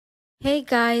Hey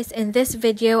guys, in this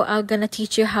video, I'm gonna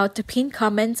teach you how to pin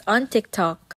comments on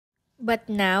TikTok. But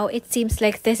now, it seems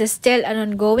like this is still an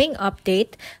ongoing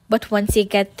update, but once you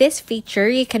get this feature,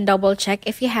 you can double check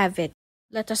if you have it.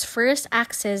 Let us first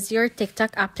access your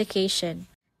TikTok application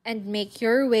and make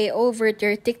your way over to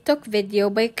your TikTok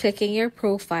video by clicking your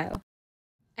profile.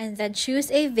 And then choose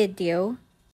a video,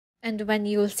 and when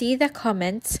you'll see the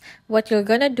comments, what you're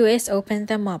gonna do is open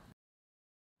them up.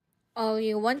 All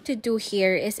you want to do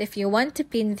here is if you want to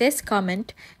pin this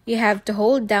comment, you have to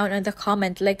hold down on the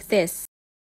comment like this.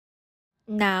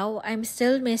 Now, I'm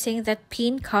still missing that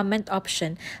pin comment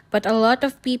option, but a lot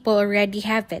of people already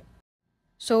have it.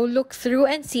 So look through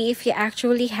and see if you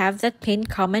actually have that pin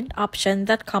comment option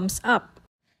that comes up.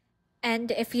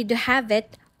 And if you do have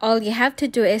it, all you have to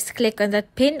do is click on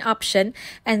that pin option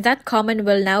and that comment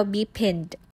will now be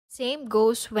pinned. Same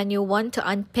goes when you want to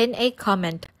unpin a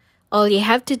comment. All you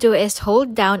have to do is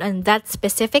hold down on that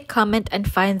specific comment and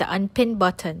find the unpin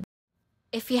button.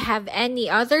 If you have any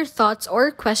other thoughts or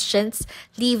questions,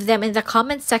 leave them in the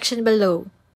comment section below.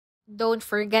 Don't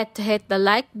forget to hit the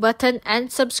like button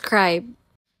and subscribe.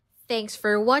 Thanks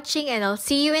for watching, and I'll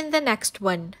see you in the next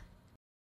one.